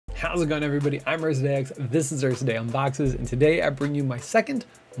How's it going, everybody? I'm UrsidaeX, this is UrsidaeUnboXes, and today I bring you my second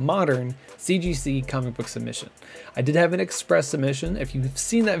modern CGC comic book submission. I did have an express submission. If you've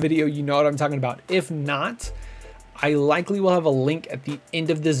seen that video, you know what I'm talking about. If not, I likely will have a link at the end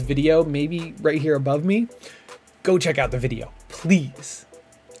of this video, maybe right here above me. Go check out the video, please.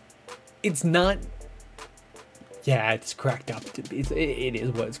 It's not, yeah, it's cracked up to be. It is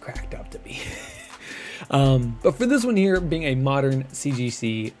what it's cracked up to be. But for this one here, being a modern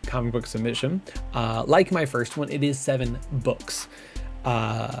CGC comic book submission, like my first one, it is 7 books.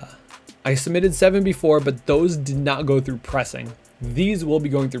 I submitted 7 before, but those did not go through pressing. These will be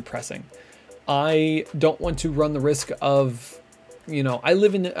going through pressing. I don't want to run the risk of, you know, I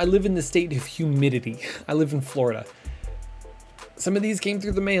live in the state of humidity. I live in Florida. Some of these came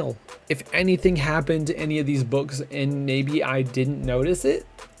through the mail. If anything happened to any of these books and maybe I didn't notice it,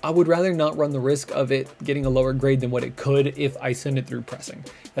 I would rather not run the risk of it getting a lower grade than what it could if I send it through pressing.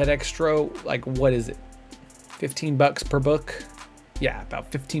 That extra, like, what is it? 15 bucks per book? Yeah,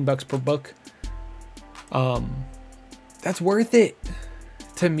 about 15 bucks per book. That's worth it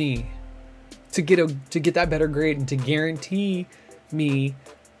to me to get that better grade and to guarantee me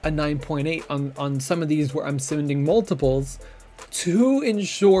a 9.8 on some of these where I'm sending multiples to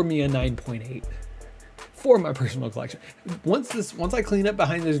ensure me a 9.8 for my personal collection. Once I clean up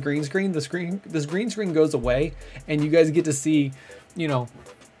behind this green screen, this green screen goes away and you guys get to see, you know,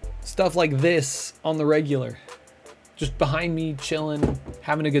 stuff like this on the regular, just behind me chilling,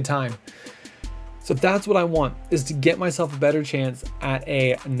 having a good time. So that's what I want, is to get myself a better chance at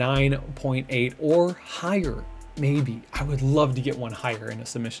a 9.8 or higher. Maybe I would love to get one higher in a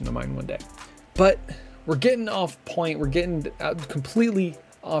submission of mine one day, but we're getting off point. We're getting completely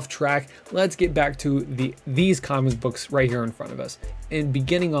off track. Let's get back to these comic books right here in front of us, and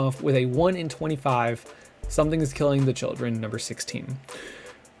beginning off with a 1 in 25, Something is Killing the Children, number 16.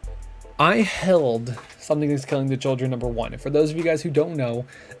 I held Something is Killing the Children, number 1. And for those of you guys who don't know,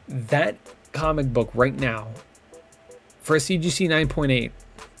 that comic book right now for a CGC 9.8,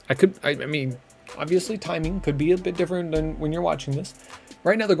 I mean, obviously timing could be a bit different than when you're watching this.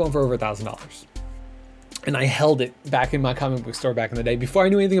 Right now they're going for over $1,000. And I held it back in my comic book store back in the day before I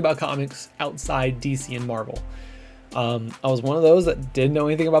knew anything about comics outside DC and Marvel. I was one of those that didn't know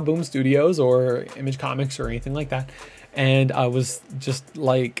anything about Boom Studios or Image Comics or anything like that. And I was just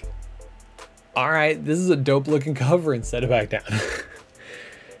like, all right, this is a dope looking cover, and set it back down.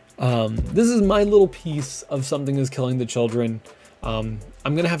 This is my little piece of Something is Killing the Children. I'm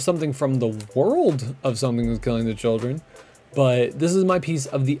going to have something from the world of Something is Killing the Children, but this is my piece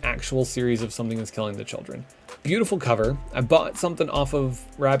of the actual series of Something is Killing the Children. Beautiful cover. I bought something off of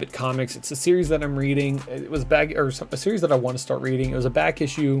Rabbit Comics. It's a series that I'm reading. It was a series that I want to start reading. It was a back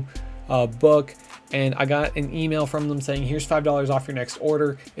issue book, and I got an email from them saying, here's $5 off your next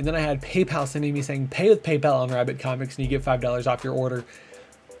order. And then I had PayPal sending me saying, pay with PayPal on Rabbit Comics and you get $5 off your order.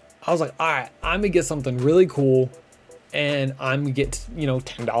 I was like, all right, I'm gonna get something really cool and I'm gonna get, you know,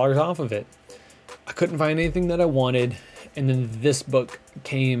 $10 off of it. I couldn't find anything that I wanted. And then this book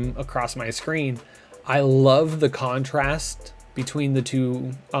came across my screen. I love the contrast between the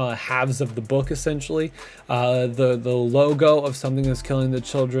two halves of the book, essentially. The logo of Something is Killing the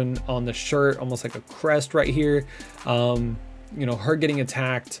Children on the shirt, almost like a crest right here. You know, her getting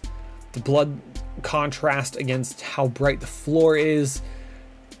attacked, the blood contrast against how bright the floor is.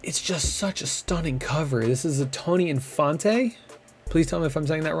 It's just such a stunning cover. This is a Tony Infante. Please tell me if I'm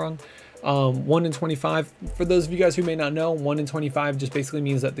saying that wrong. 1 in 25. For those of you guys who may not know, 1 in 25 just basically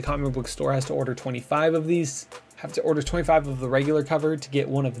means that the comic book store has to order 25 of these, have to order 25 of the regular cover to get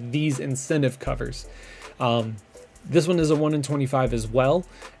one of these incentive covers. This one is a 1 in 25 as well.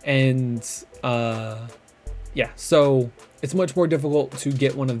 And yeah, so it's much more difficult to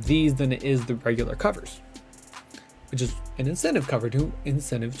get one of these than it is the regular covers, which is an incentive cover to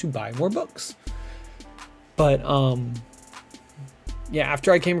incentive to buy more books. But yeah,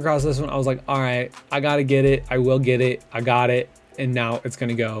 after I came across this one, I was like, all right, I gotta get it. I will get it. I got it. And now it's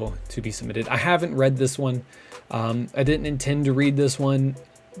gonna go to be submitted. I haven't read this one. I didn't intend to read this one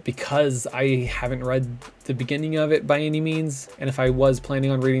because I haven't read the beginning of it by any means. And if I was planning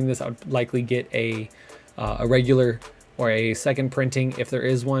on reading this, I would likely get a regular or a second printing, if there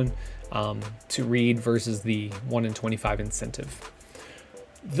is one, to read versus the 1 in 25 incentive.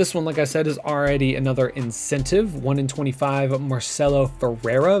 This one, like I said, is already another incentive, 1 in 25 Marcelo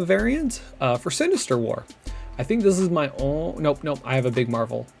Ferreira variant for Sinister War. I think this is my own. Nope. I have a big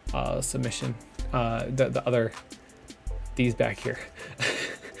Marvel submission. The other, these back here.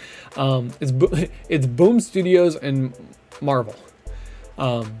 It's Boom Studios and Marvel.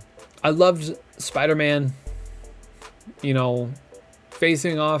 I loved Spider-Man, you know,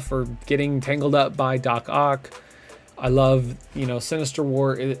 facing off or getting tangled up by Doc Ock. I love, you know, Sinister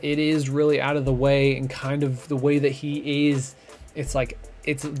War. It is really out of the way, and kind of the way that he is. It's like,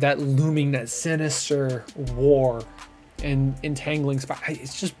 it's that looming, that sinister war and entangling spot.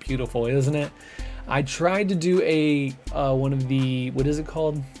 It's just beautiful, isn't it? I tried to do a one of the, what is it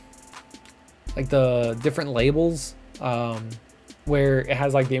called? Like the different labels, where it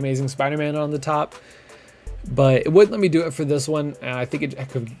has like the Amazing Spider-Man on the top, but it wouldn't let me do it for this one. I think it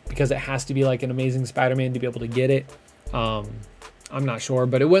could, because it has to be like an Amazing Spider-Man to be able to get it. I'm not sure,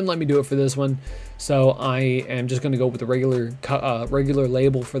 but it wouldn't let me do it for this one. So I am just going to go with the regular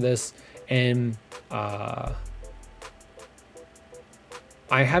label for this. And I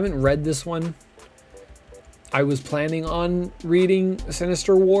haven't read this one. I was planning on reading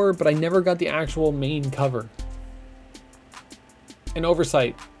Sinister War, but I never got the actual main cover. An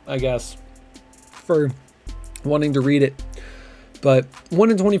oversight, I guess, for wanting to read it. But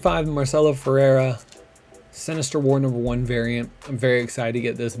 1 in 25, Marcelo Ferreira, Sinister War #1 variant. I'm very excited to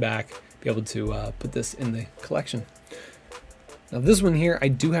get this back, be able to put this in the collection. Now this one here, I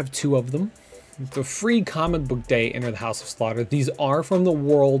do have 2 of them. The free comic book day, Enter the House of Slaughter. These are from the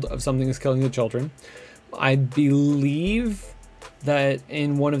world of Something is Killing the Children. I believe that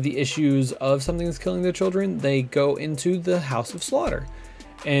in one of the issues of Something is Killing the Children, they go into the House of Slaughter.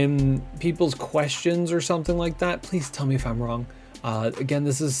 And people's questions or something like that, please tell me if I'm wrong. Again,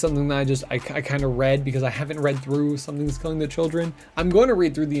 this is something that I kind of read because I haven't read through Something's Killing the Children. I'm going to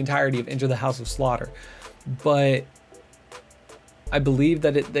read through the entirety of Enter the House of Slaughter, but I believe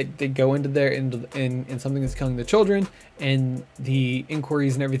that they go into there in Something That's Killing the Children, and the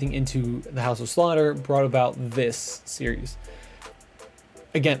inquiries and everything into the House of Slaughter brought about this series.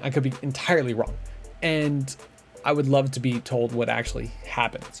 Again, I could be entirely wrong, and I would love to be told what actually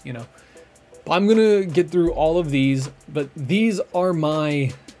happens, you know. I'm gonna get through all of these, but these are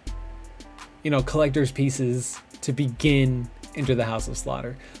my, you know, collector's pieces to begin Enter the House of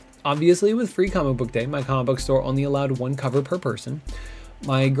Slaughter. Obviously, with free comic book day, my comic book store only allowed 1 cover per person.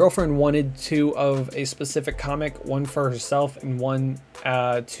 My girlfriend wanted 2 of a specific comic, 1 for herself and 1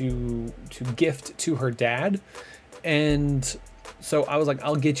 to gift to her dad. And so I was like,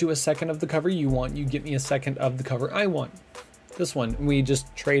 I'll get you a second of the cover you want. You get me a second of the cover I want. This one, we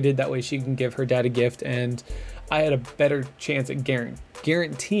just traded, that way she can give her dad a gift, and I had a better chance at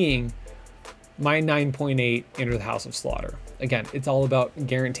guaranteeing my 9.8 Enter the House of Slaughter. Again, it's all about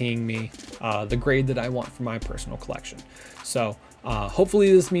guaranteeing me the grade that I want for my personal collection. So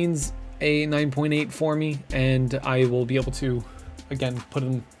hopefully this means a 9.8 for me, and I will be able to, again, put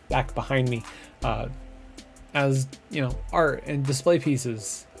them back behind me as, you know, art and display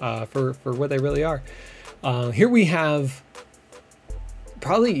pieces for what they really are. Here we have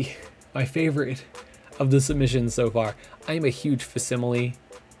probably my favorite of the submissions so far. I am a huge Facsimile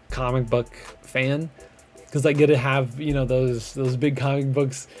comic book fan because I get to have, you know, those big comic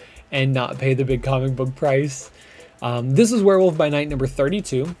books and not pay the big comic book price. This is Werewolf by Night number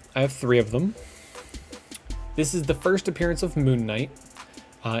 32. I have 3 of them. This is the first appearance of Moon Knight,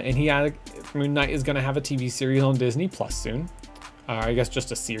 and Moon Knight is going to have a TV series on Disney Plus soon. I guess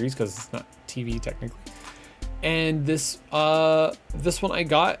just a series because it's not TV technically. And this one I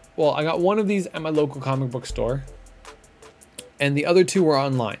got one of these at my local comic book store, and the other 2 were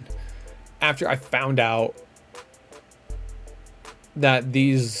online. After I found out that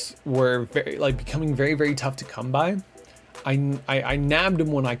these were becoming very, very tough to come by, I nabbed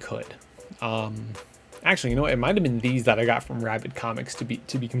them when I could. Actually, you know what? It might have been these that I got from Rabid Comics, to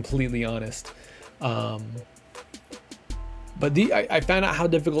be completely honest. But I found out how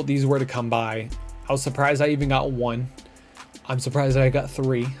difficult these were to come by. I was surprised I even got 1. I'm surprised that I got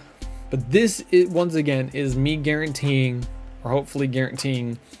 3. But this, once again, is me guaranteeing, or hopefully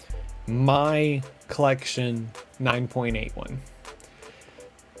guaranteeing, my collection 9.8 one.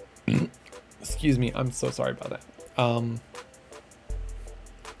 Excuse me, I'm so sorry about that.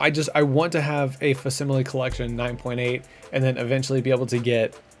 I want to have a Facsimile collection 9.8, and then eventually be able to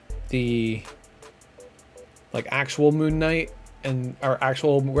get the actual Moon Knight and our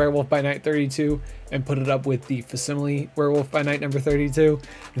actual Werewolf by Night 32 and put it up with the Facsimile Werewolf by Night number 32.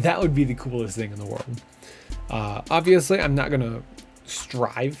 That would be the coolest thing in the world. Obviously, I'm not gonna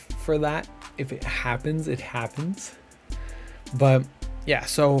strive for that. If it happens, it happens. But yeah,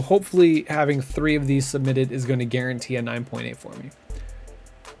 so hopefully having 3 of these submitted is going to guarantee a 9.8 for me.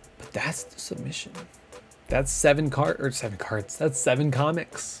 But that's the submission. That's 7 cards. That's 7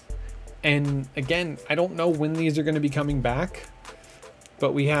 comics. And again, I don't know when these are going to be coming back,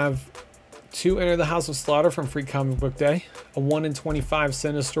 but we have 2 Enter the House of Slaughter from Free Comic Book Day, a 1 in 25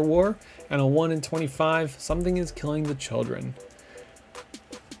 Sinister War, and a 1 in 25 Something is Killing the Children.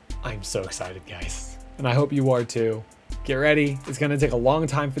 I'm so excited, guys. And I hope you are too. Get ready. It's going to take a long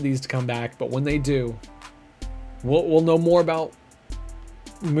time for these to come back, but when they do, we'll know more about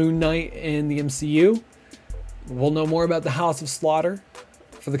Moon Knight in the MCU. We'll know more about the House of Slaughter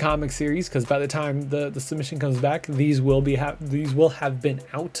for the comic series, because by the time the submission comes back, these will have been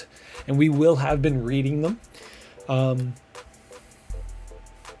out, and we will have been reading them.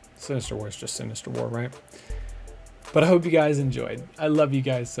 Sinister War is just Sinister War, right? But I hope you guys enjoyed. I love you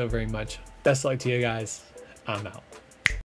guys so very much. Best luck to you guys. I'm out.